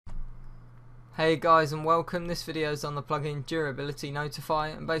Hey guys and welcome. This video is on the plugin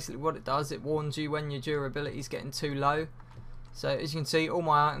DurabilityNotify, and basically what it does, it warns you when your durability is getting too low. So as you can see, all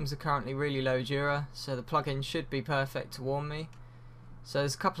my items are currently really low dura, so the plugin should be perfect to warn me. So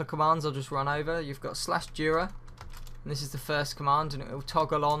there's a couple of commands I'll just run over. You've got /dura, and this is the first command, and it will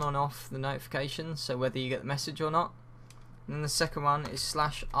toggle on and off the notifications, so whether you get the message or not. And then the second one is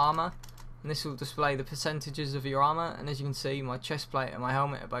 /armor, and this will display the percentages of your armor, and as you can see, my chest plate and my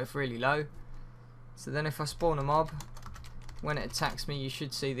helmet are both really low. So then if I spawn a mob, when it attacks me you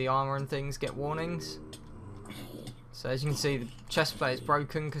should see the armor and things get warnings. So as you can see, the chest plate is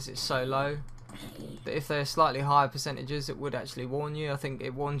broken because it's so low, but if they're slightly higher percentages it would actually warn you. I think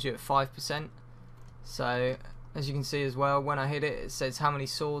it warns you at 5%. So as you can see as well, when I hit it, it says how many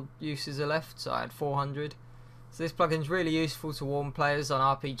sword uses are left, so I had 400. So this plugin is really useful to warn players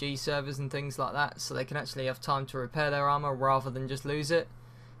on RPG servers and things like that, so they can actually have time to repair their armor rather than just lose it.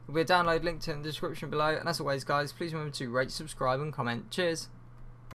 There'll be a download link to it in the description below, and as always guys, please remember to rate, subscribe and comment. Cheers!